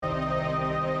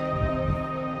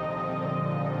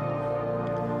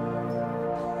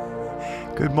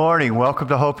Good morning. Welcome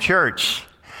to Hope Church.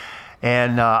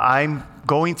 And we're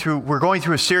going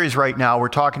through a series right now. We're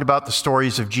talking about the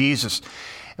stories of Jesus.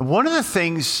 And one of the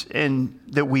things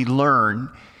that we learn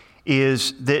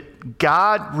is that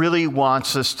God really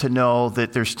wants us to know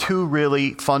that there's two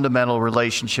really fundamental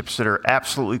relationships that are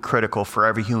absolutely critical for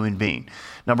every human being.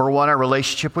 Number one, our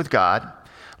relationship with God.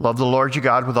 Love the Lord your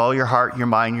God with all your heart, your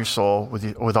mind, your soul,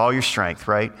 with all your strength,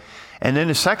 right? And then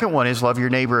the second one is love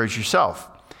your neighbor as yourself.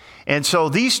 And so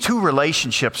these two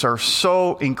relationships are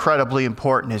so incredibly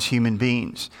important as human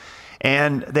beings.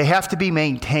 And they have to be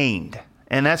maintained.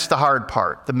 And that's the hard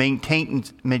part. The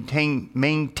maintenance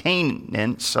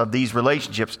of these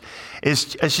relationships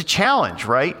is a challenge,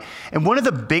 right? And one of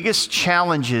the biggest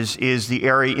challenges is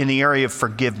in the area of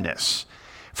forgiveness.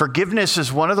 Forgiveness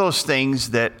is one of those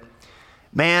things that,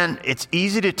 man, it's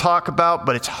easy to talk about,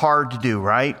 but it's hard to do,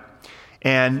 right?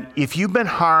 And if you've been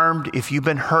harmed, if you've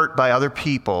been hurt by other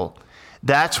people,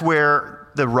 that's where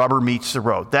the rubber meets the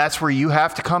road. That's where you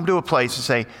have to come to a place and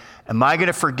say, am I going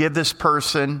to forgive this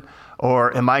person?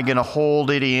 Or am I going to hold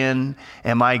it in?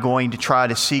 Am I going to try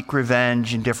to seek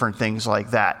revenge and different things like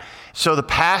that? So the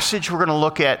passage we're going to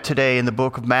look at today in the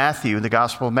book of Matthew, the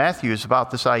Gospel of Matthew, is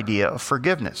about this idea of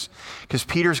forgiveness. Because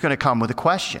Peter's going to come with a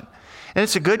question. And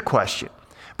it's a good question.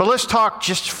 But let's talk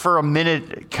just for a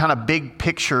minute, kind of big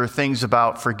picture things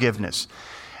about forgiveness.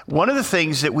 One of the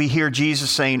things that we hear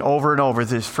Jesus saying over and over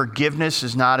is forgiveness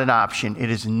is not an option. It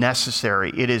is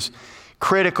necessary. It is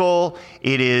critical.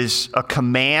 It is a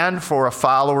command for a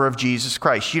follower of Jesus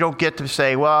Christ. You don't get to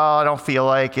say, well, I don't feel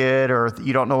like it, or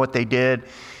you don't know what they did.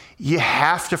 You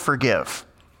have to forgive.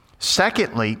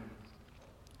 Secondly,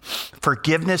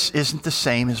 forgiveness isn't the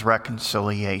same as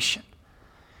reconciliation.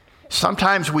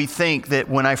 Sometimes we think that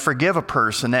when I forgive a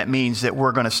person, that means that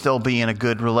we're going to still be in a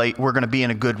good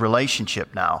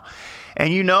relationship now.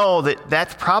 And you know that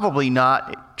that's probably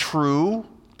not true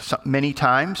many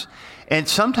times. And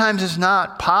sometimes it's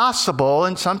not possible,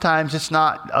 and sometimes it's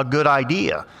not a good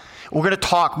idea. We're going to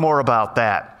talk more about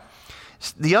that.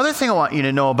 The other thing I want you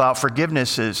to know about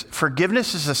forgiveness is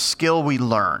a skill we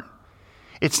learn.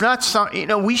 It's not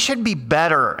we should be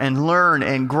better and learn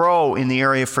and grow in the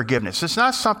area of forgiveness. It's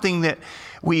not something that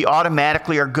we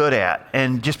automatically are good at.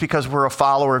 And just because we're a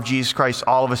follower of Jesus Christ,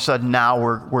 all of a sudden now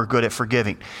we're good at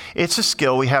forgiving. It's a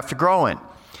skill we have to grow in.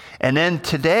 And then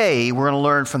today we're going to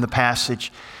learn from the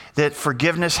passage that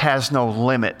forgiveness has no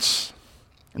limits.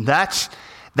 And that's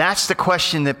the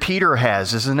question that Peter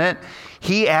has, isn't it?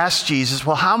 He asked Jesus,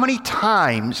 well, how many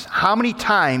times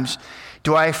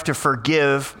do I have to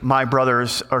forgive my brother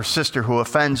or sister who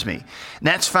offends me? And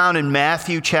that's found in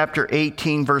Matthew chapter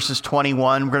 18, verses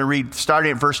 21. We're going to read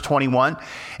starting at verse 21.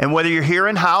 And whether you're here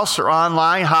in house or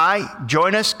online,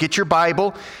 join us, get your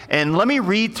Bible, and let me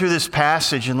read through this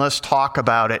passage and let's talk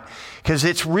about it. Because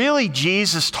it's really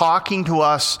Jesus talking to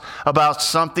us about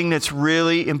something that's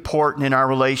really important in our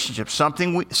relationship,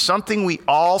 something we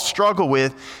all struggle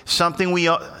with, something we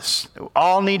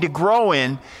all need to grow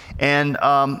in, and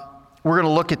we're going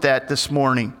to look at that this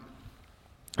morning.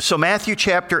 So Matthew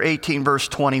chapter 18, verse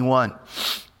 21.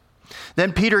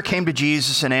 Then Peter came to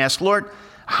Jesus and asked, Lord,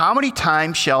 how many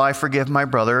times shall I forgive my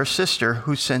brother or sister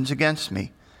who sins against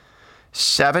me?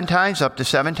 7 times, up to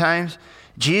 7 times?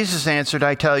 Jesus answered,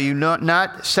 I tell you,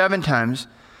 not 7 times,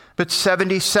 but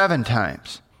 77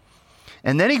 times.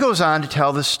 And then he goes on to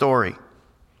tell this story.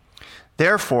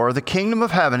 Therefore, the kingdom of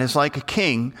heaven is like a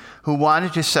king who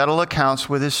wanted to settle accounts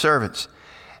with his servants.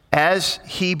 As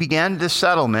he began the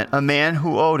settlement, a man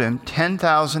who owed him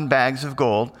 10,000 bags of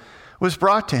gold was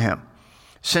brought to him.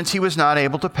 Since he was not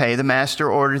able to pay, the master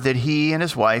ordered that he and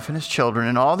his wife and his children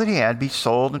and all that he had be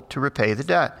sold to repay the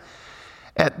debt.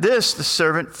 At this, the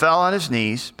servant fell on his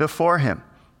knees before him.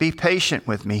 Be patient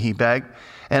with me, he begged,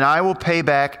 and I will pay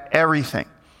back everything.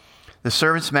 The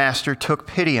servant's master took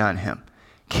pity on him,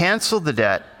 canceled the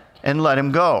debt, and let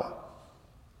him go.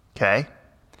 Okay?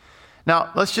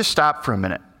 Now, let's just stop for a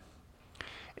minute.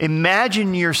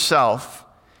 Imagine yourself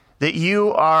that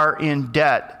you are in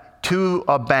debt to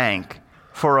a bank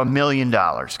for $1 million.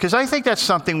 Because I think that's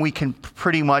something we could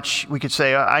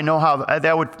say, I know how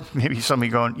that would, maybe somebody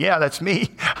going, yeah, that's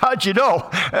me. How'd you know?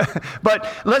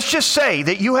 But let's just say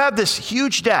that you have this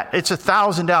huge debt. It's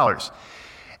 $1,000.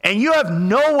 And you have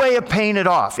no way of paying it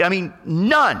off. I mean,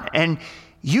 none. And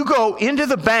you go into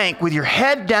the bank with your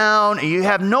head down, and you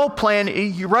have no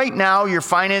plan. Right now, your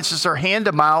finances are hand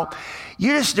to mouth.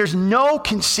 There's no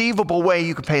conceivable way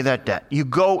you can pay that debt. You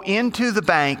go into the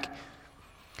bank,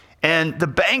 and the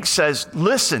bank says,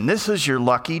 listen, this is your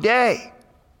lucky day.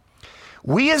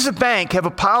 We as a bank have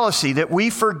a policy that we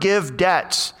forgive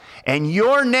debts, and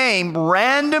your name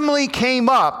randomly came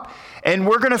up and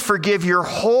we're going to forgive your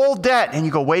whole debt. And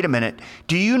you go, wait a minute.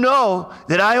 Do you know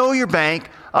that I owe your bank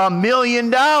 $1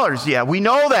 million? Yeah, we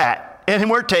know that. And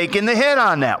we're taking the hit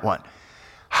on that one.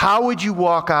 How would you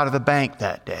walk out of the bank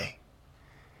that day?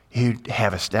 You'd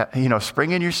have a step,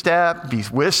 spring in your step, be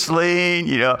whistling,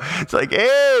 it's like,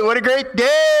 hey, what a great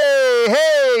day.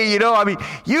 Hey,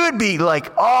 you would be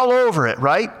like all over it,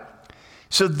 right?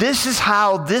 So this is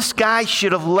how this guy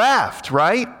should have left,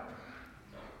 right?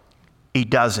 He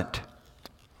doesn't.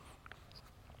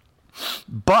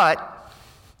 But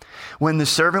when the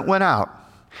servant went out,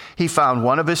 he found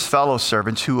one of his fellow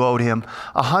servants who owed him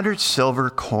 100 silver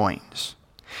coins.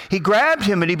 He grabbed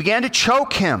him and he began to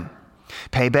choke him.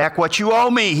 Pay back what you owe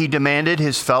me, he demanded.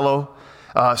 His fellow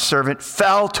servant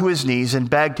fell to his knees and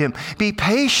begged him, be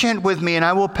patient with me and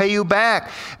I will pay you back.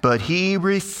 But he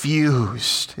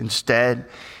refused. Instead,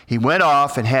 he went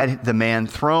off and had the man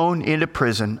thrown into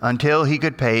prison until he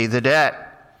could pay the debt.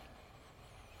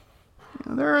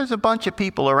 There was a bunch of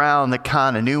people around that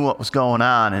kind of knew what was going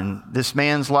on in this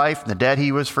man's life and the debt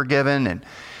he was forgiven, and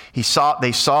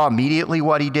they saw immediately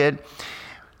what he did.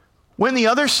 When the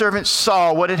other servants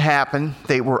saw what had happened,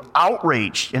 they were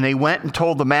outraged, and they went and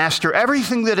told the master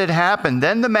everything that had happened.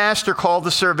 Then the master called the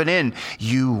servant in.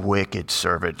 You wicked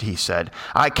servant, he said.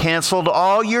 I canceled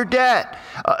all your debt,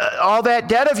 all that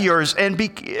debt of yours, and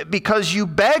because you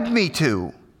begged me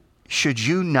to. Should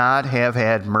you not have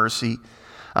had mercy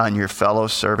on your fellow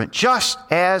servant, just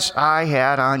as I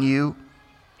had on you?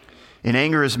 In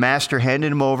anger, his master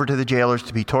handed him over to the jailers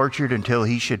to be tortured until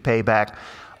he should pay back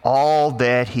all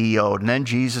that he owed. And then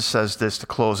Jesus says this to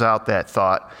close out that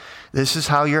thought. This is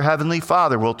how your heavenly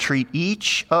Father will treat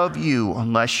each of you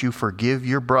unless you forgive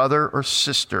your brother or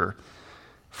sister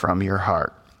from your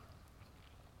heart.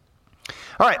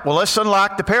 All right, well, let's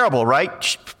unlock the parable,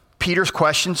 right? Peter's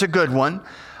question's a good one.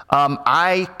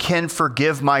 I can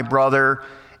forgive my brother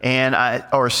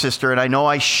or sister, and I know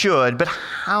I should, but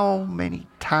how many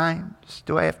times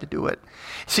do I have to do it?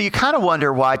 So you kind of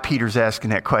wonder why Peter's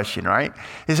asking that question, right?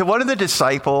 Is it one of the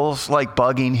disciples like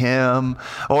bugging him?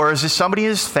 Or is it somebody in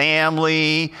his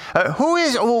family?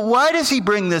 Why does he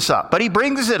bring this up? But he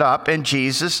brings it up, and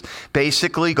Jesus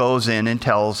basically goes in and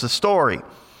tells the story.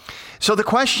 So the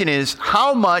question is,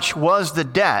 how much was the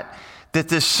debt that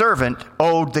this servant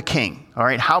owed the king? All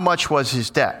right, how much was his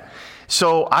debt?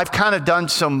 So I've kind of done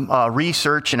some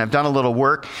research, and I've done a little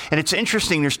work. And it's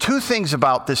interesting. There's two things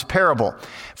about this parable.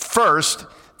 First,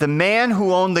 the man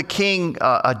who owned the king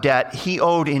a debt, he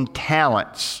owed in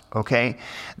talents, okay?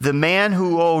 The man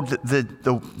who owed the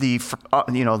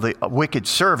wicked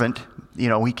servant,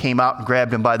 he came out and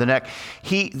grabbed him by the neck.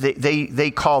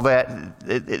 They call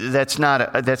that's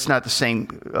not the same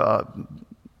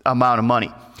amount of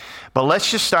money. But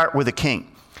let's just start with the king.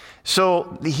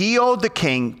 So he owed the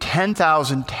king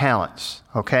 10,000 talents,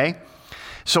 okay?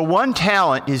 So 1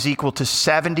 talent is equal to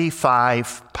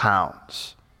 75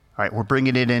 pounds. All right, we're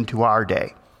bringing it into our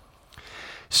day.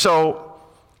 So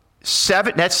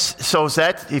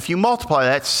if you multiply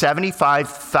that,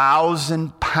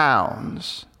 75,000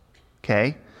 pounds,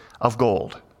 okay, of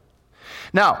gold.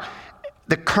 Now,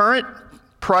 the current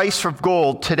price of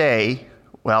gold today,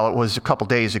 well, it was a couple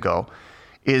days ago,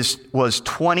 was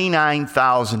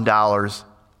 $29,000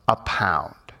 a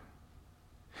pound.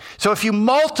 So if you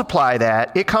multiply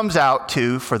that, it comes out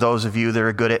to, for those of you that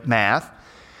are good at math,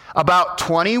 about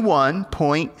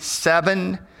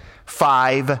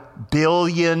 $21.75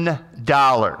 billion.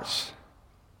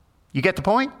 You get the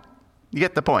point? You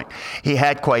get the point. He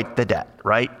had quite the debt,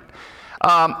 right?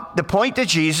 The point that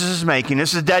Jesus is making,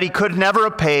 this is a debt he could never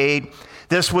have paid.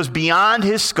 This was beyond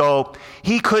his scope.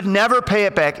 He could never pay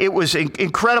it back. It was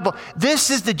incredible. This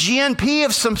is the GNP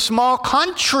of some small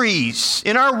countries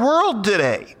in our world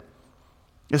today.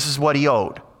 This is what he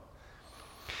owed.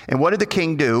 And what did the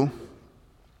king do?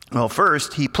 Well,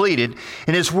 first, he pleaded,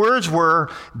 and his words were,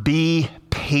 be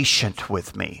patient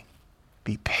with me.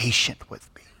 Be patient with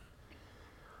me.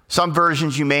 Some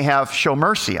versions you may have, show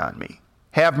mercy on me.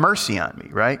 Have mercy on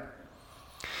me, right?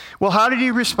 Well, how did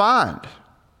he respond?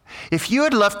 If you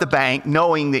had left the bank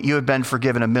knowing that you had been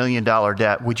forgiven $1 million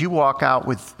debt, would you walk out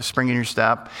with a spring in your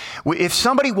step?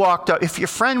 If your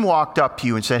friend walked up to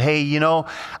you and said, hey,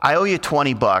 I owe you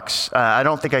 $20. I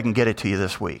don't think I can get it to you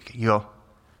this week. You go,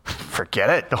 forget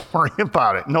it. Don't worry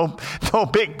about it. No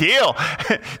big deal.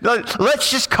 Let's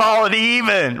just call it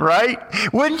even, right?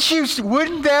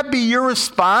 Wouldn't that be your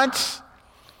response?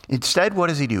 Instead, what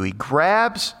does he do? He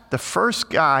grabs the first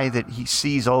guy that he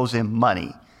sees owes him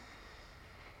money.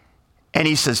 And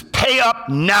he says, pay up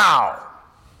now.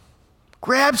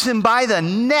 Grabs him by the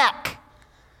neck.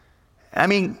 I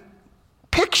mean,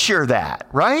 picture that,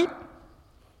 right?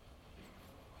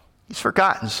 He's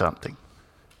forgotten something.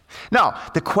 Now,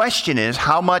 the question is,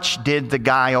 how much did the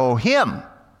guy owe him?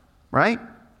 Right?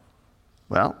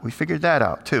 Well, we figured that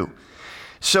out too.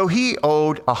 So he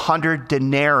owed 100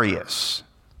 denarius.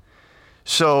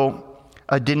 So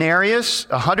a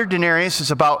 100 denarius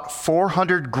is about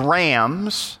 400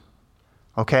 grams.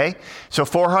 Okay? So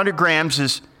 400 grams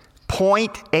is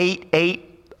 0.88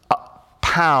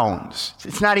 pounds.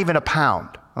 It's not even a pound.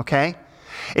 Okay?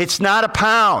 It's not a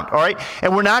pound. All right?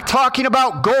 And we're not talking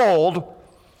about gold.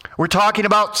 We're talking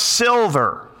about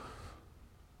silver.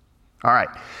 All right.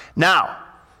 Now,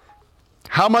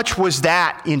 how much was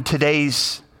that in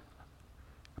today's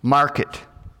market?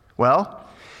 Well,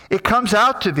 it comes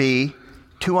out to be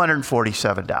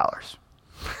 $247.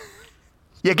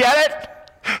 You get it?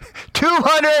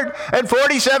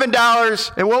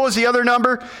 $247. And what was the other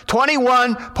number?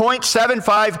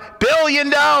 $21.75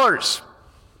 billion.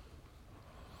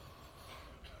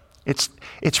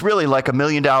 It's really like $1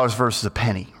 million versus a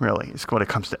penny, really. It's what it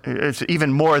comes to. It's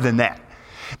even more than that.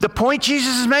 The point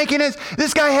Jesus is making is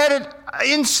this guy had an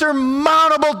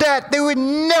insurmountable debt. They would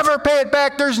never pay it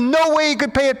back. There's no way he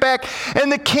could pay it back.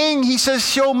 And the king, he says,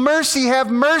 show mercy, have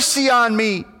mercy on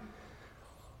me.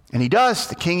 And he does.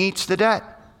 The king eats the debt.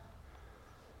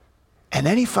 And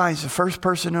then he finds the first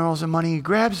person who owes him money. He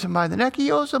grabs him by the neck.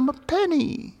 He owes him a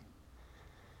penny.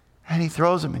 And he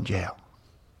throws him in jail.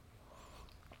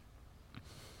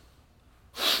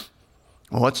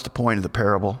 Well, what's the point of the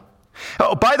parable?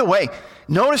 Oh, by the way,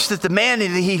 notice that the man,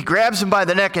 he grabs him by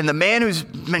the neck, and the man who's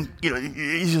been,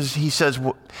 he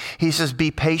says,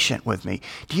 be patient with me.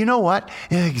 Do you know what?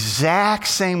 The exact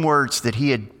same words that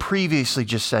he had previously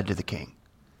just said to the king.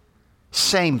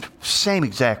 Same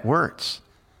exact words.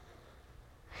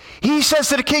 He says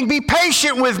to the king, be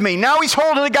patient with me. Now he's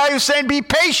holding the guy who's saying, be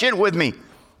patient with me.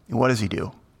 And what does he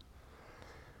do?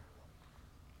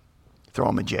 Throw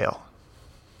him in jail.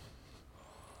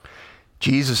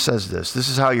 Jesus says this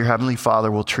is how your heavenly Father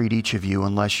will treat each of you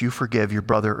unless you forgive your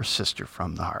brother or sister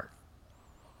from the heart.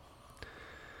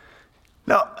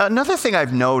 Now, another thing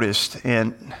I've noticed,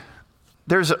 and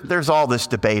there's all this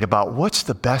debate about what's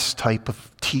the best type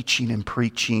of teaching and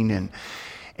preaching,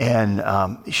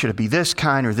 and should it be this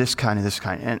kind or this kind or this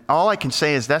kind? And all I can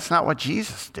say is that's not what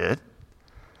Jesus did.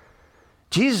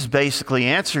 Jesus basically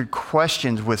answered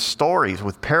questions with stories,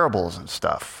 with parables and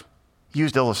stuff.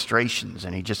 Used illustrations,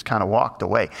 and he just kind of walked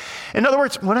away. In other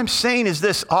words, what I'm saying is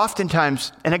this,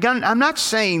 oftentimes, and again, I'm not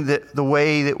saying that the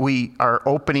way that we are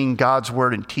opening God's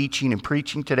word and teaching and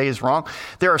preaching today is wrong.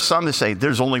 There are some that say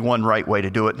there's only one right way to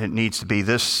do it, and it needs to be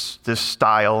this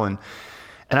style. And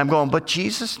I'm going, but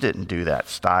Jesus didn't do that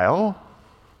style.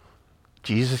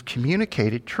 Jesus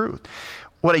communicated truth.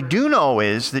 What I do know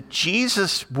is that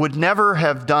Jesus would never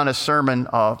have done a sermon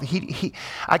of,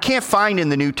 I can't find in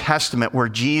the New Testament where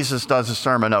Jesus does a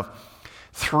sermon of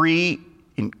three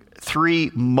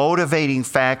motivating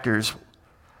factors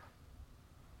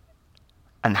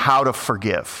on how to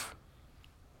forgive.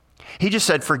 He just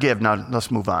said, forgive, now let's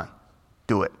move on.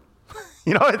 Do it.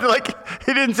 You know, like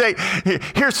he didn't say,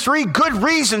 here's 3 good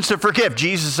reasons to forgive.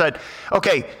 Jesus said,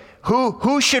 okay,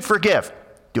 who should forgive?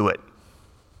 Do it.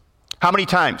 How many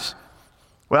times?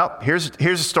 Well, here's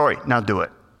a story. Now do it.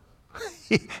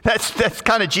 That's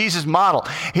kind of Jesus' model.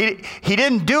 He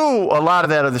didn't do a lot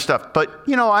of that other stuff. But,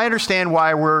 I understand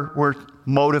why we're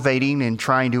motivating and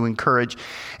trying to encourage.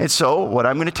 And so what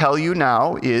I'm going to tell you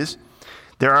now is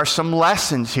there are some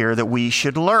lessons here that we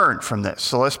should learn from this.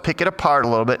 So let's pick it apart a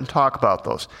little bit and talk about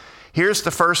those. Here's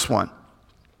the first one.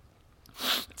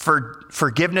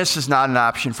 Forgiveness is not an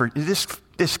option. This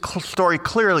story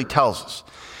clearly tells us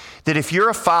that if you're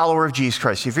a follower of Jesus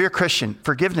Christ, if you're a Christian,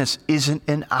 forgiveness isn't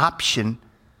an option.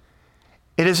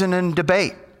 It isn't in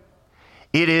debate.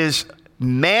 It is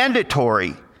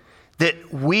mandatory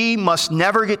that we must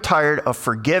never get tired of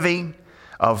forgiving,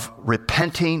 of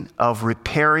repenting, of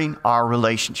repairing our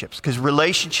relationships. Because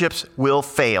relationships will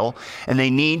fail and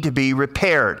they need to be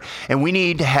repaired. And we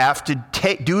need to have to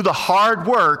do the hard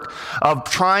work of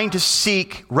trying to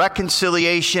seek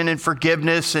reconciliation and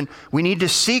forgiveness. And we need to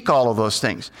seek all of those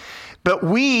things. But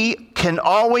we can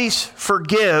always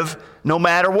forgive no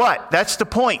matter what. That's the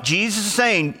point. Jesus is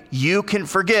saying you can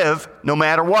forgive no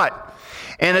matter what.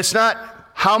 And it's not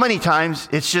how many times,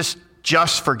 it's just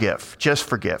forgive. Just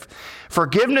forgive.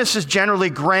 Forgiveness is generally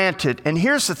granted. And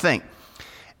here's the thing.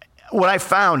 What I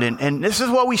found, and this is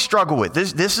what we struggle with.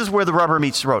 This is where the rubber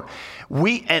meets the road.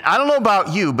 And I don't know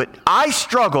about you, but I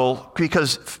struggle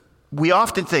because we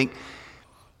often think,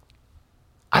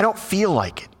 I don't feel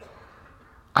like it.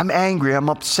 I'm angry. I'm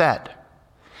upset.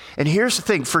 And here's the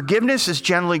thing. Forgiveness is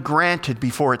generally granted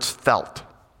before it's felt.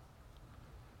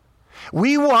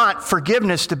 We want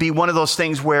forgiveness to be one of those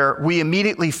things where we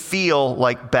immediately feel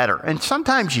like better. And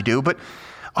sometimes you do, but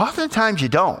oftentimes you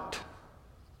don't.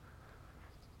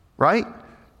 Right?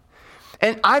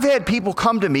 And I've had people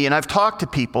come to me, and I've talked to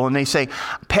people, and they say,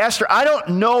 Pastor, I don't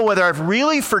know whether I've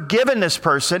really forgiven this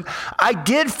person. I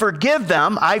did forgive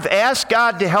them. I've asked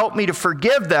God to help me to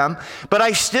forgive them, but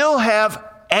I still have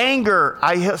anger.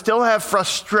 I still have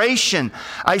frustration.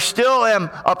 I still am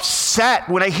upset.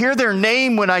 When I hear their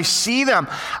name, when I see them,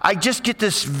 I just get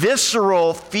this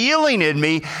visceral feeling in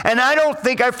me, and I don't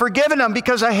think I've forgiven them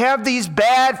because I have these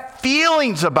bad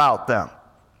feelings about them.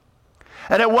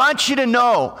 And I want you to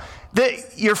know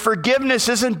that your forgiveness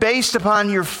isn't based upon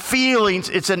your feelings.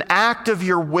 It's an act of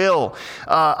your will.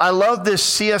 I love this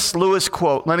C.S. Lewis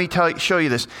quote. Let me show you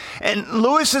this. And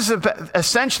Lewis is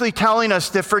essentially telling us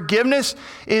that forgiveness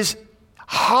is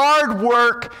hard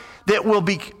work that will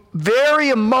be very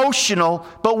emotional,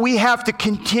 but we have to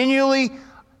continually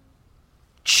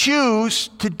choose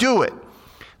to do it.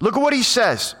 Look at what he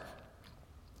says.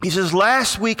 He says,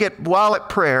 last week while at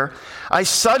prayer, I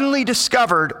suddenly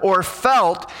discovered or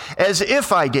felt as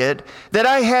if I did that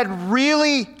I had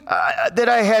really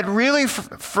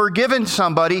forgiven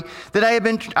somebody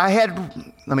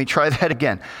let me try that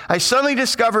again. I suddenly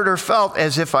discovered or felt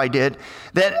as if I did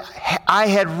that I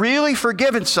had really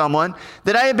forgiven someone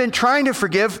that I had been trying to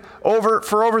forgive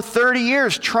for over 30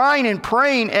 years, trying and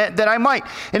praying that I might.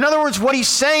 In other words, what he's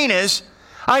saying is,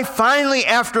 I finally,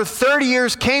 after 30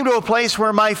 years, came to a place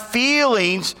where my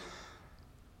feelings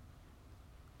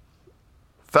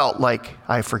felt like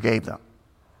I forgave them.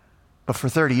 But for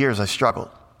 30 years, I struggled.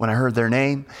 When I heard their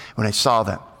name, when I saw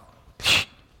them.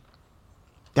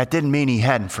 That didn't mean he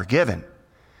hadn't forgiven.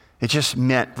 It just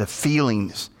meant the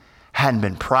feelings hadn't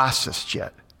been processed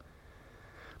yet.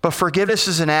 But forgiveness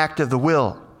is an act of the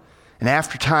will. And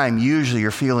after time, usually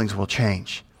your feelings will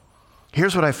change.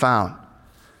 Here's what I found.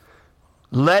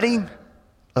 Letting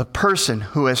a person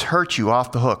who has hurt you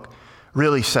off the hook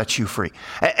really sets you free.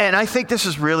 And I think this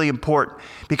is really important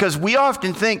because we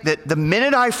often think that the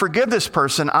minute I forgive this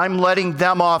person, I'm letting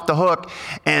them off the hook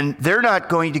and they're not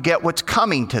going to get what's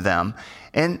coming to them.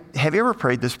 And have you ever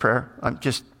prayed this prayer?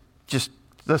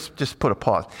 Let's just put a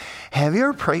pause. Have you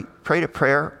ever prayed a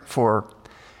prayer for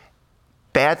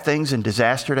bad things and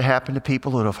disaster to happen to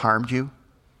people who have harmed you?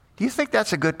 Do you think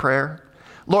that's a good prayer?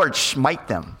 Lord, smite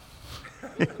them.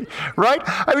 Right?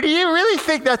 I mean, do you really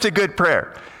think that's a good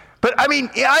prayer? But I mean,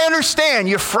 I understand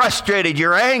you're frustrated,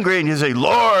 you're angry, and you say,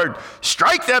 Lord,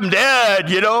 strike them dead,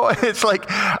 you know? It's like,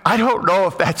 I don't know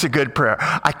if that's a good prayer.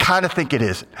 I kind of think it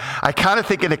isn't. I kind of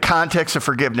think in the context of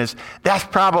forgiveness, that's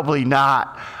probably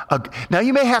not. Now,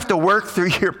 you may have to work through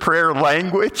your prayer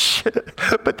language,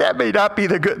 but that may not be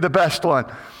the best one.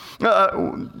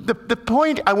 The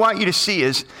point I want you to see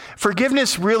is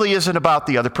forgiveness really isn't about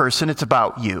the other person, it's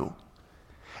about you.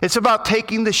 It's about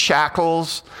taking the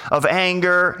shackles of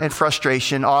anger and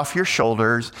frustration off your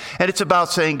shoulders. And it's about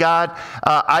saying, God,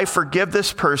 I forgive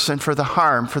this person for the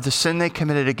harm, for the sin they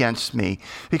committed against me,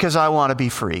 because I want to be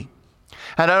free.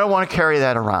 And I don't want to carry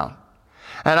that around.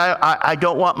 And I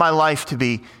don't want my life to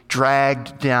be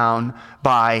dragged down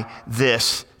by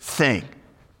this thing.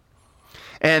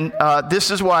 And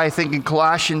this is why I think in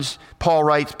Colossians, Paul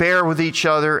writes, bear with each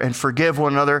other and forgive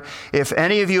one another. If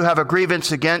any of you have a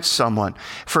grievance against someone,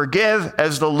 forgive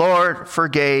as the Lord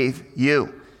forgave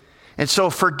you. And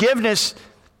so forgiveness,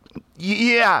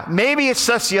 yeah, maybe it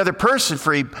sets the other person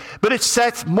free,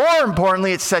 but more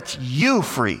importantly, it sets you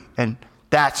free. And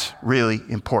that's really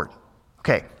important.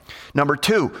 Okay, number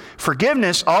 2,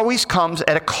 forgiveness always comes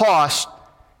at a cost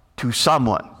to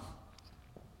someone.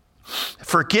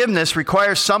 Forgiveness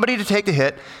requires somebody to take the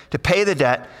hit, to pay the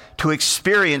debt, to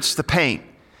experience the pain.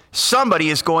 Somebody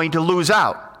is going to lose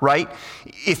out, right?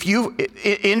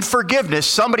 In forgiveness,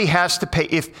 somebody has to pay.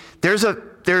 If there's a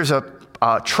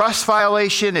trust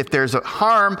violation, if there's a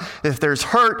harm, if there's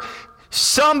hurt,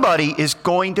 somebody is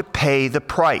going to pay the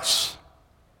price.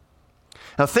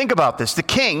 Now think about this. The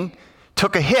king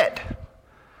took a hit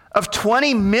of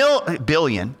 $20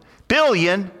 billion,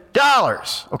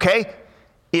 okay?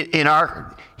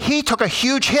 He took a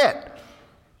huge hit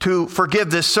to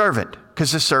forgive this servant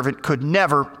because this servant could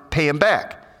never pay him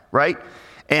back, right?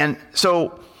 And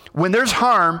so when there's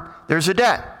harm, there's a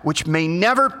debt which may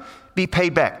never be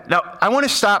paid back. Now, I want to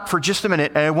stop for just a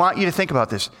minute and I want you to think about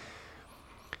this.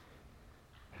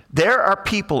 There are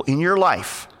people in your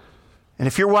life, and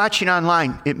if you're watching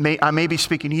online, I may be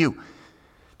speaking to you.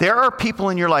 There are people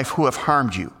in your life who have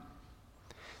harmed you.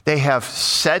 They have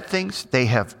said things, they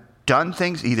have done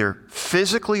things either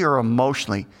physically or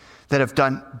emotionally that have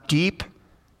done deep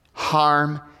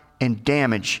harm and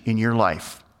damage in your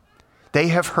life. They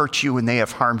have hurt you and they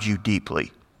have harmed you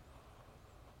deeply.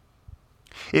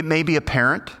 It may be a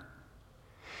parent.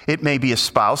 It may be a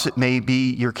spouse. It may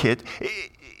be your kid.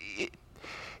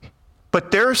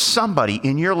 But there's somebody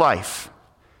in your life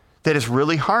that has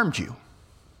really harmed you.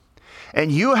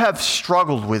 And you have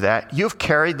struggled with that. You've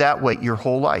carried that weight your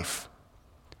whole life.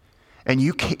 And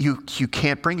you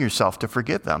can't bring yourself to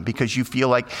forgive them because you feel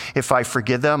like if I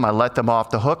forgive them, I let them off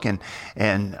the hook, and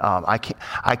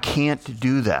I can't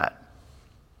do that.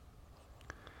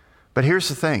 But here's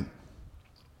the thing.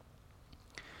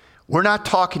 We're not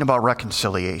talking about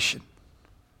reconciliation.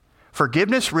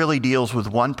 Forgiveness really deals with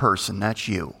one person, that's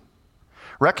you.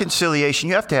 Reconciliation,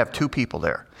 you have to have two people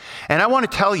there. And I want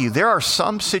to tell you, there are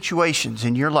some situations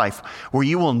in your life where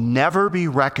you will never be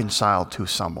reconciled to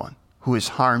someone who has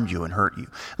harmed you and hurt you.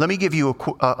 Let me give you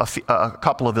a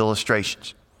couple of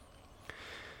illustrations.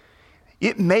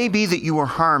 It may be that you were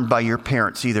harmed by your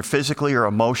parents, either physically or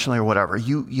emotionally or whatever.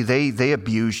 They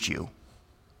abused you.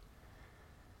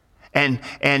 And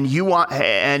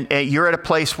you're at a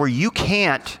place where you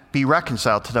can't be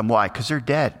reconciled to them. Why? Because they're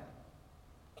dead.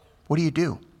 What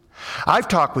do? I've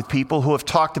talked with people who have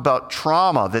talked about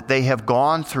trauma that they have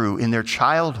gone through in their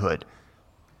childhood,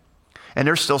 and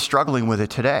they're still struggling with it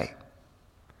today.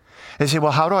 They say,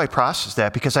 well, how do I process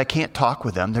that? Because I can't talk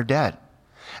with them. They're dead.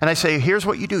 And I say, here's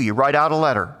what you do. You write out a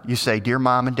letter. You say, dear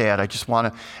Mom and Dad, I just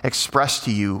want to express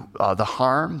to you the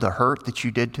harm, the hurt that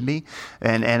you did to me.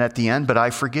 And at the end, but I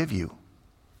forgive you.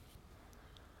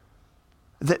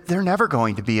 They're never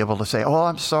going to be able to say, oh,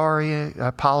 I'm sorry, I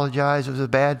apologize, it was a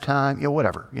bad time,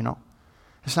 whatever.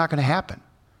 It's not going to happen.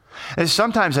 And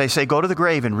sometimes I say, go to the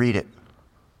grave and read it.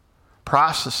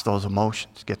 Process those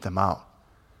emotions, get them out.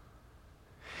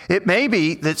 It may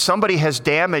be that somebody has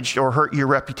damaged or hurt your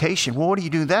reputation. Well, what do you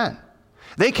do then?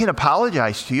 They can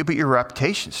apologize to you, but your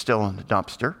reputation's still in the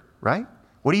dumpster, right?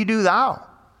 What do you do now?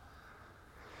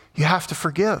 You have to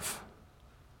forgive.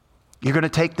 You're going to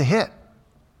take the hit.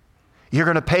 You're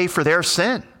going to pay for their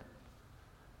sin.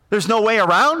 There's no way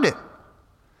around it.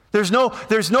 There's no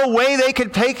way they can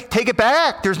take it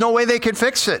back. There's no way they can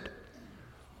fix it.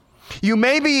 You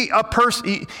may be a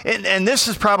person, and this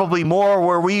is probably more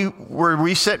where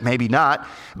we sit, maybe not,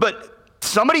 but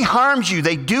somebody harms you,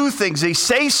 they do things, they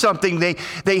say something,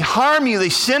 they harm you, they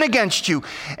sin against you,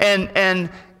 and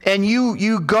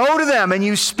you go to them and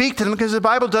you speak to them, because the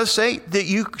Bible does say that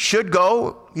you should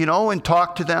go, and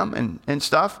talk to them and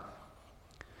stuff.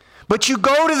 But you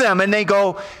go to them and they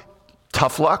go,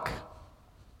 tough luck,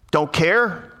 don't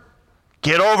care,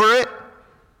 get over it,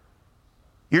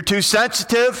 you're too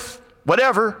sensitive,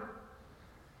 whatever.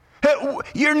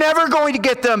 You're never going to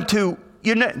get them to,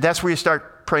 that's where you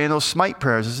start praying those smite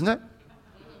prayers, isn't it?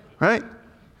 Right?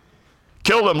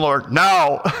 Kill them, Lord,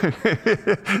 now.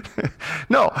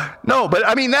 No, but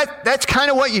I mean, that's kind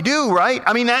of what you do, right?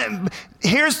 I mean,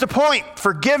 here's the point.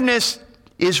 Forgiveness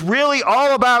is really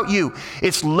all about you.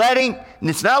 It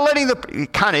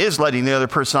kind of is letting the other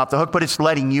person off the hook, but it's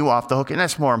letting you off the hook, and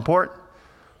that's more important.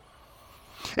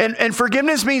 And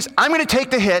forgiveness means I'm going to take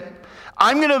the hit.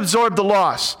 I'm going to absorb the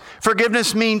loss.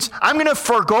 Forgiveness means I'm going to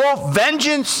forgo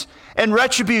vengeance and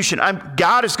retribution.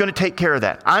 God is going to take care of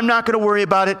that. I'm not going to worry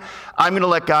about it. I'm going to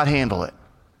let God handle it.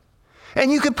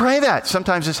 And you can pray that.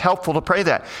 Sometimes it's helpful to pray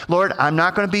that. Lord, I'm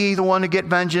not going to be the one to get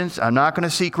vengeance. I'm not going to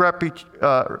seek retribution.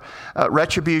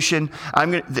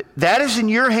 That is in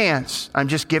your hands. I'm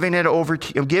just giving it over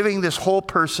to you. I'm giving this whole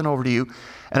person over to you,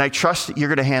 and I trust that you're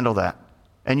going to handle that.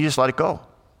 And you just let it go.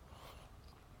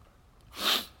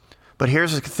 But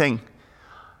here's the thing.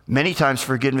 Many times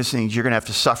forgiveness means you're going to have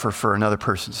to suffer for another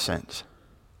person's sins.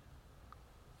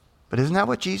 But isn't that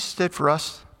what Jesus did for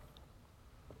us?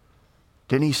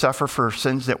 Didn't he suffer for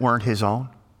sins that weren't his own?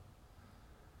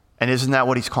 And isn't that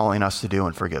what he's calling us to do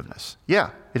in forgiveness?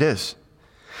 Yeah, it is.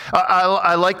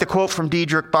 I like the quote from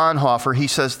Dietrich Bonhoeffer. He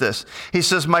says this. He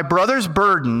says, my brother's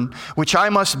burden, which I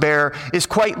must bear, is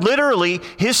quite literally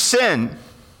his sin.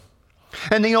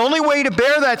 And the only way to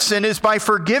bear that sin is by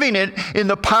forgiving it in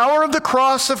the power of the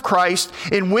cross of Christ,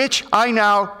 in which I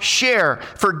now share.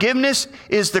 Forgiveness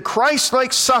is the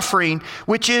Christ-like suffering,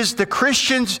 which is the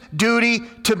Christian's duty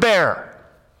to bear.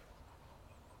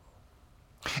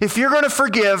 If you're going to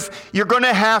forgive, you're going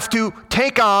to have to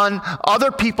take on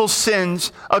other people's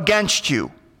sins against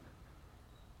you.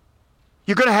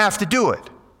 You're going to have to do it.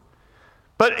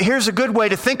 But here's a good way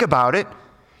to think about it.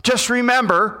 Just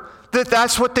remember that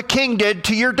that's what the king did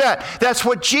to your debt. That's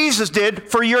what Jesus did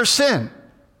for your sin.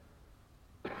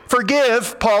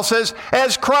 Forgive, Paul says,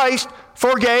 as Christ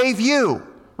forgave you.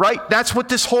 Right? That's what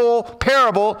this whole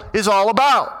parable is all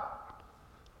about.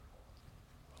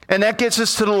 And that gets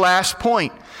us to the last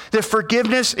point, that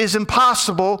forgiveness is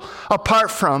impossible apart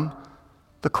from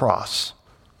the cross.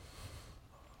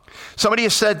 Somebody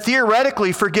has said,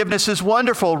 theoretically, forgiveness is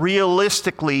wonderful.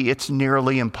 Realistically, it's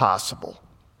nearly impossible.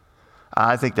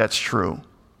 I think that's true.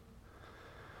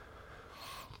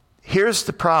 Here's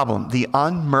the problem. The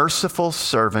unmerciful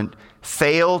servant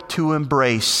failed to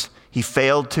embrace, he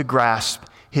failed to grasp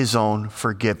his own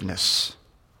forgiveness.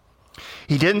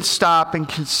 He didn't stop and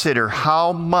consider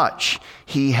how much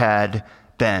he had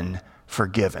been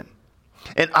forgiven.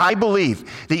 And I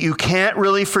believe that you can't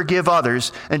really forgive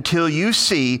others until you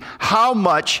see how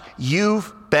much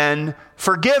you've been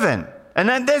forgiven.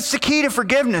 And that's the key to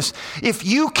forgiveness. If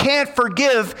you can't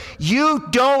forgive, you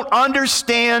don't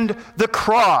understand the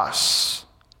cross.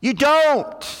 You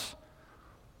don't.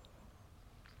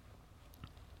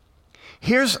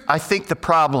 Here's, I think, the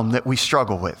problem that we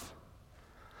struggle with.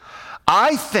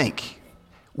 I think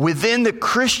within the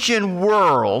Christian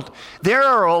world, there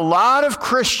are a lot of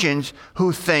Christians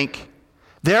who think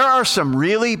there are some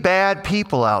really bad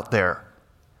people out there,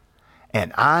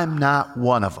 and I'm not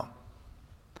one of them.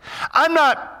 I'm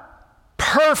not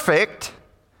perfect.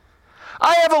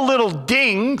 I have a little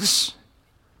dings.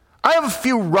 I have a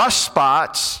few rust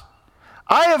spots.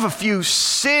 I have a few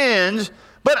sins.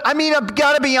 But I've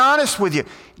got to be honest with you.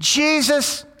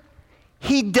 Jesus,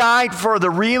 he died for the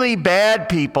really bad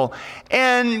people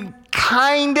and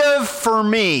kind of for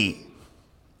me.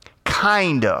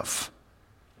 Kind of.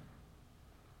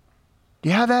 Do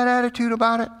you have that attitude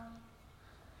about it?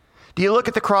 Do you look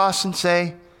at the cross and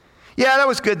say, yeah, that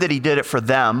was good that he did it for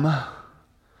them,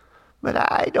 but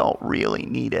I don't really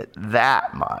need it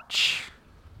that much.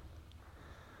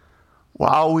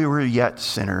 While we were yet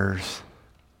sinners,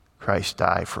 Christ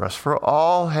died for us. For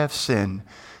all have sinned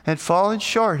and fallen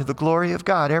short of the glory of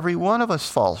God. Every one of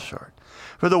us falls short.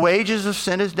 For the wages of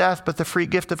sin is death, but the free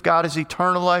gift of God is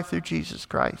eternal life through Jesus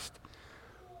Christ.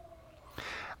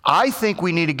 I think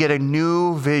we need to get a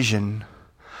new vision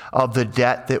of the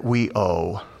debt that we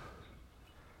owe.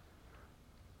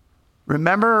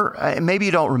 Remember, maybe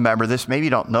you don't remember this, maybe you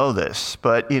don't know this,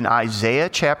 but in Isaiah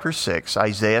chapter 6,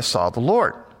 Isaiah saw the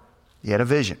Lord. He had a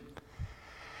vision.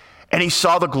 And he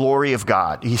saw the glory of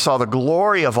God. He saw the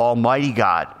glory of Almighty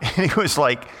God. And he was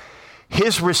like,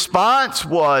 his response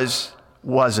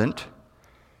wasn't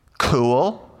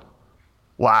cool.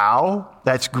 Wow,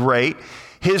 that's great.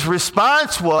 His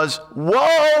response was,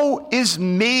 woe is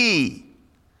me.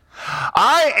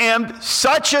 I am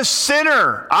such a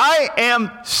sinner. I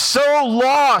am so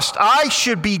lost. I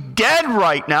should be dead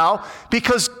right now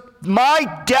because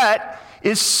my debt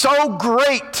is so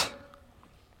great.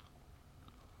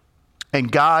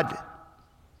 And God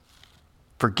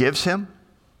forgives him,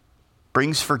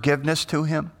 brings forgiveness to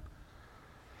him.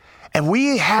 And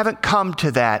we haven't come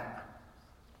to that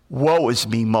woe is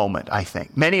me moment, I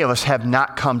think. Many of us have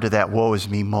not come to that woe is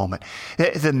me moment.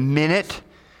 The minute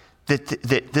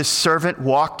that this servant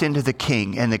walked into the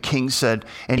king, and the king said,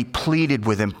 and he pleaded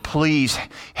with him, please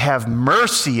have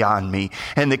mercy on me.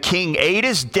 And the king ate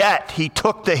his debt. He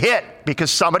took the hit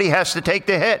because somebody has to take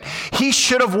the hit. He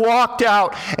should have walked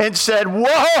out and said,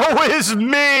 woe is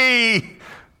me.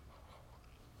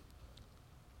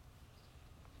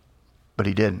 But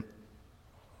he didn't.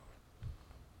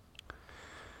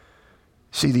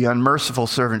 See, the unmerciful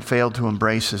servant failed to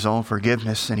embrace his own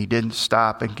forgiveness, and he didn't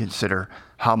stop and consider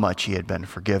how much he had been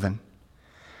forgiven.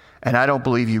 And I don't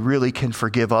believe you really can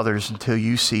forgive others until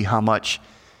you see how much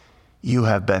you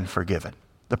have been forgiven.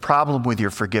 The problem with your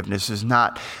forgiveness is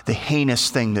not the heinous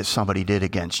thing that somebody did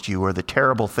against you, or the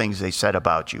terrible things they said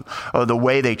about you, or the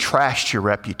way they trashed your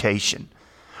reputation,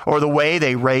 or the way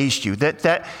they raised you.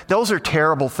 Those are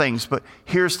terrible things, but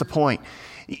here's the point.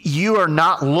 You are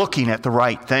not looking at the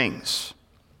right things.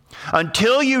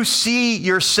 Until you see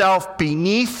yourself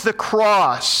beneath the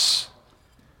cross,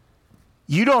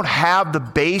 you don't have the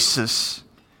basis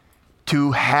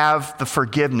to have the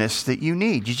forgiveness that you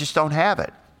need. You just don't have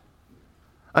it.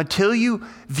 Until you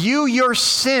view your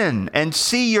sin and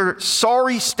see your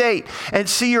sorry state and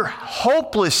see your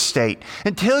hopeless state,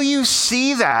 until you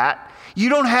see that, you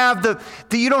don't have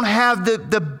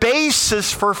the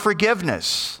basis for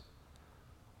forgiveness.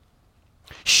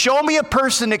 Show me a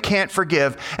person that can't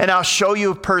forgive, and I'll show you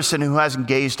a person who hasn't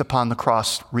gazed upon the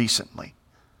cross recently.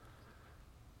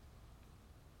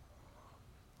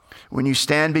 When you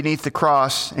stand beneath the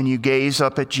cross and you gaze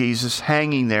up at Jesus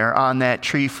hanging there on that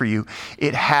tree for you,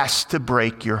 it has to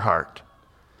break your heart.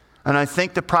 And I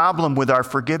think the problem with our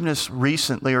forgiveness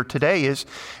recently or today is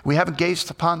we haven't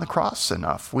gazed upon the cross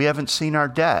enough. We haven't seen our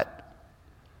debt.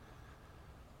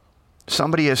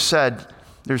 Somebody has said,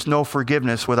 there's no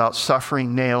forgiveness without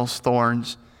suffering, nails,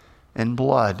 thorns, and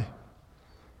blood.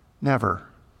 Never.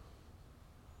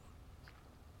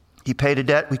 He paid a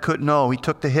debt we couldn't owe. He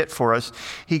took the hit for us.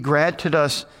 He granted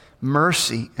us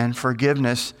mercy and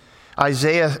forgiveness.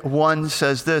 Isaiah 1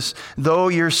 says this, though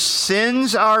your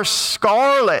sins are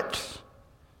scarlet,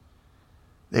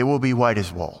 they will be white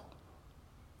as wool.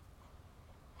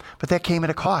 But that came at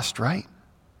a cost, right?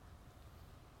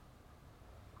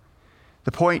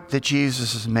 The point that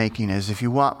Jesus is making is if you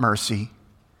want mercy,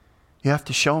 you have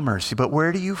to show mercy. But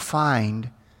where do you find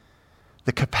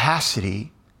the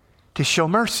capacity to show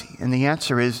mercy? And the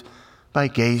answer is by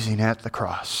gazing at the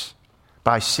cross,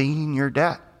 by seeing your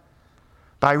debt,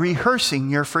 by rehearsing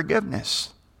your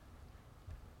forgiveness.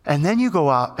 And then you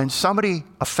go out and somebody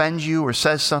offends you or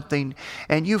says something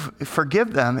and you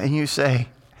forgive them and you say,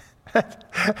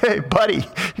 hey, buddy,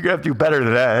 you're going to have to do better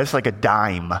than that. It's like a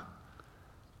dime.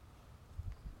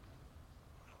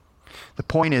 The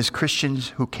point is, Christians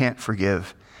who can't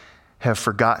forgive have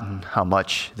forgotten how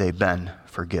much they've been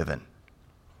forgiven.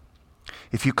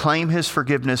 If you claim his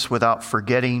forgiveness without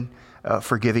forgiving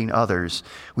others,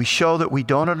 we show that we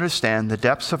don't understand the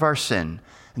depths of our sin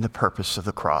and the purpose of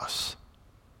the cross.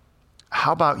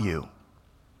 How about you?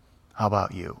 How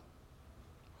about you?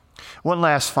 One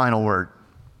last final word.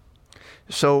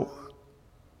 So,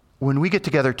 when we get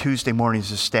together Tuesday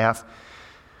mornings as staff,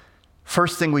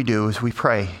 first thing we do is we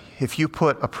pray. If you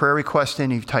put a prayer request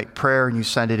in, you type prayer and you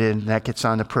send it in, that gets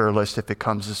on the prayer list if it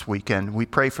comes this weekend. We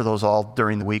pray for those all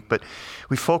during the week, but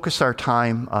we focus our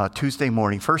time Tuesday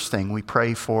morning. First thing, we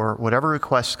pray for whatever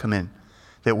requests come in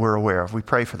that we're aware of. We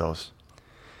pray for those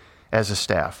as a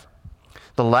staff.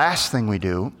 The last thing we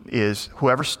do is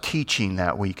whoever's teaching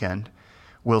that weekend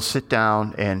will sit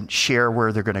down and share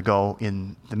where they're going to go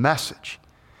in the message.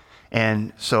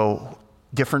 And so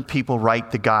different people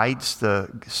write the guides,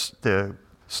 the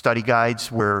study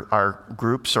guides where our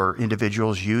groups or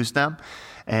individuals use them.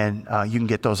 And you can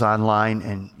get those online.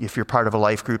 And if you're part of a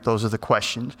life group, those are the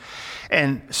questions.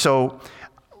 And so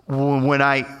when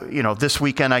this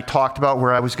weekend I talked about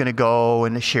where I was going to go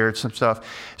and shared some stuff.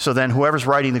 So then whoever's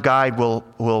writing the guide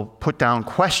will put down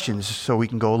questions so we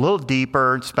can go a little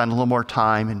deeper and spend a little more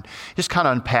time and just kind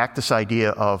of unpack this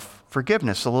idea of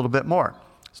forgiveness a little bit more.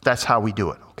 So that's how we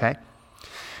do it, okay?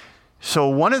 So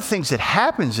one of the things that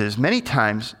happens is many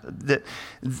times that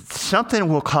something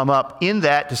will come up in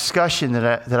that discussion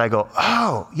that I go,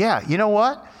 oh, yeah, you know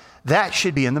what? That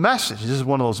should be in the message. This is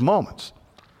one of those moments.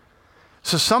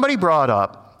 So somebody brought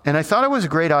up, and I thought it was a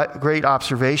great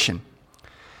observation.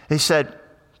 They said,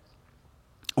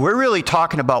 we're really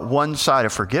talking about one side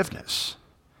of forgiveness.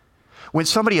 When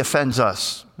somebody offends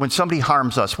us, when somebody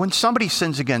harms us, when somebody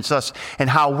sins against us, and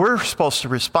how we're supposed to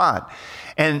respond.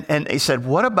 And they said,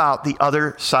 what about the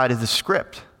other side of the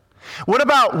script? What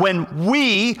about when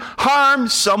we harm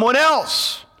someone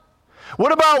else?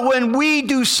 What about when we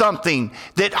do something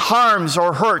that harms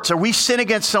or hurts or we sin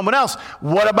against someone else?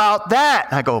 What about that?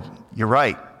 And I go, you're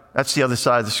right. That's the other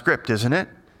side of the script, isn't it?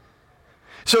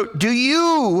 So do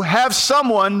you have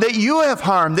someone that you have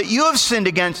harmed, that you have sinned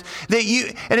against,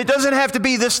 and it doesn't have to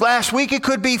be this last week, it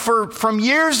could be from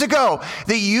years ago,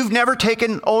 that you've never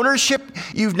taken ownership,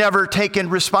 you've never taken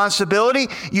responsibility,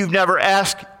 you've never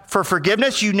asked for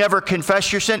forgiveness, you never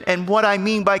confess your sin. And what I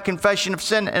mean by confession of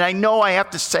sin, and I know I have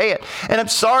to say it, and I'm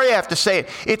sorry I have to say it,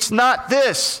 it's not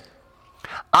this.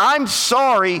 I'm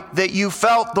sorry that you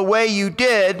felt the way you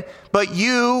did, but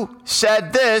you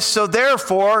said this, so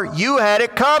therefore you had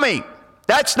it coming.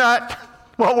 That's not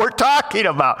what we're talking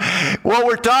about. What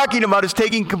we're talking about is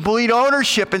taking complete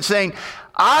ownership and saying,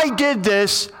 I did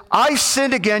this, I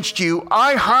sinned against you,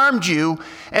 I harmed you,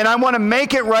 and I want to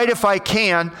make it right if I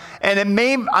can, and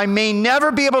I may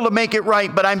never be able to make it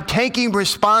right, but I'm taking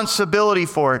responsibility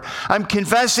for it. I'm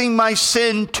confessing my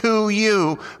sin to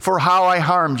you for how I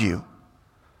harmed you.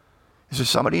 Is there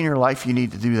somebody in your life you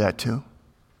need to do that to?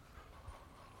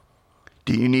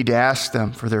 Do you need to ask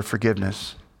them for their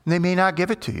forgiveness? And they may not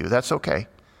give it to you. That's okay.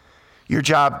 Your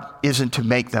job isn't to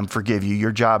make them forgive you.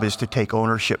 Your job is to take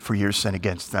ownership for your sin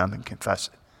against them and confess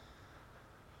it.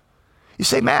 You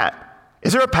say, Matt,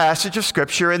 is there a passage of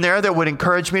Scripture in there that would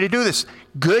encourage me to do this?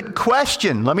 Good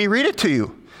question. Let me read it to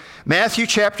you. Matthew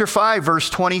chapter 5, verse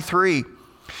 23.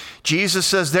 Jesus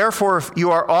says, therefore, if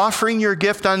you are offering your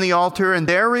gift on the altar and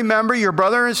there remember your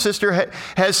brother and sister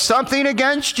has something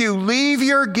against you, leave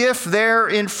your gift there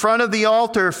in front of the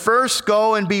altar. First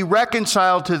go and be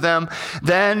reconciled to them,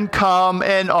 then come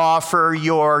and offer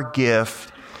your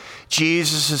gift.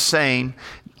 Jesus is saying,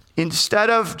 instead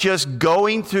of just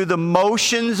going through the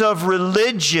motions of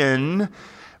religion,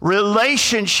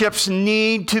 Relationships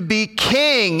need to be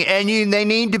king, and they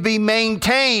need to be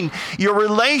maintained. Your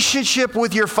relationship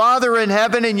with your Father in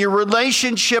heaven and your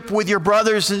relationship with your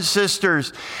brothers and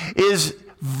sisters is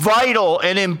vital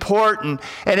and important,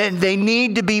 and they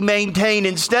need to be maintained.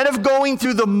 Instead of going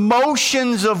through the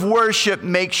motions of worship,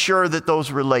 make sure that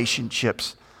those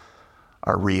relationships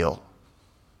are real.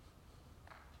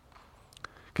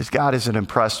 Because God isn't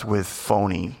impressed with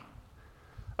phony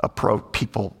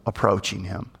people approaching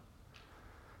him.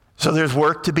 So there's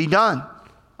work to be done,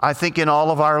 I think, in all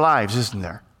of our lives, isn't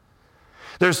there?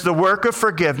 There's the work of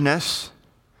forgiveness,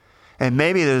 and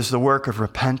maybe there's the work of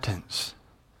repentance.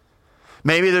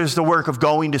 Maybe there's the work of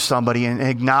going to somebody and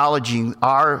acknowledging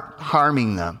our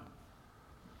harming them.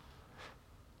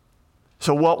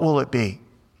 So what will it be?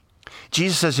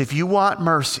 Jesus says, if you want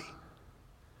mercy,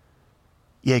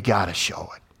 you got to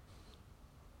show it.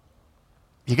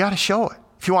 You got to show it.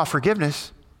 If you want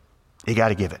forgiveness, you got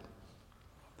to give it.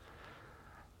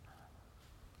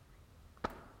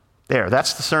 There,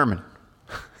 that's the sermon.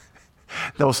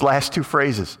 Those last two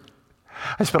phrases.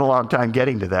 I spent a long time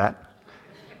getting to that.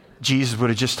 Jesus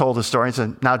would have just told the story and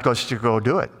said, now go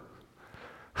do it.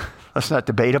 Let's not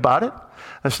debate about it.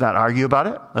 Let's not argue about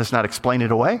it. Let's not explain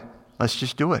it away. Let's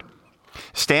just do it.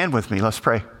 Stand with me. Let's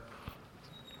pray.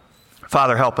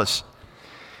 Father, help us.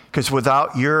 Because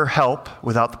without your help,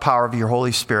 without the power of your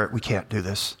Holy Spirit, we can't do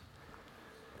this.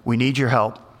 We need your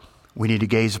help. We need to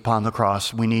gaze upon the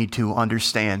cross. We need to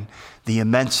understand the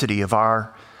immensity of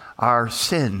our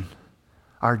sin,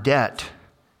 our debt.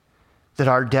 That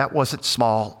our debt wasn't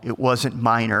small, it wasn't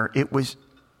minor, it was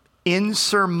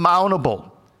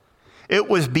insurmountable. It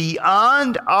was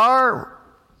beyond our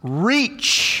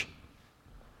reach.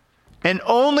 And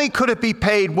only could it be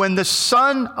paid when the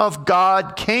Son of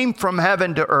God came from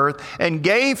heaven to earth and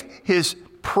gave his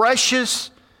precious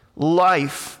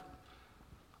life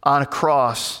on a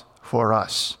cross for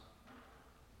us.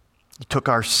 He took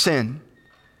our sin,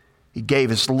 he gave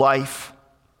his life,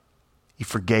 he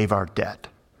forgave our debt.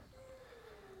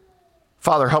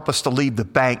 Father, help us to leave the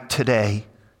bank today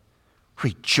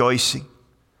rejoicing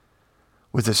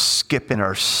with a skip in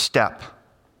our step,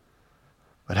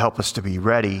 but help us to be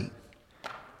ready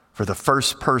for the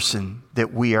first person that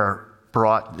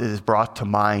is brought to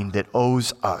mind that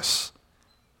owes us,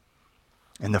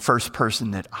 and the first person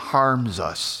that harms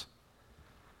us,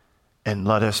 and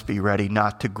let us be ready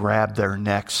not to grab their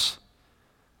necks,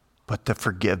 but to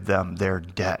forgive them their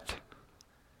debt.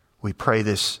 We pray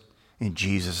this in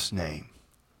Jesus' name.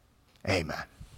 Amen.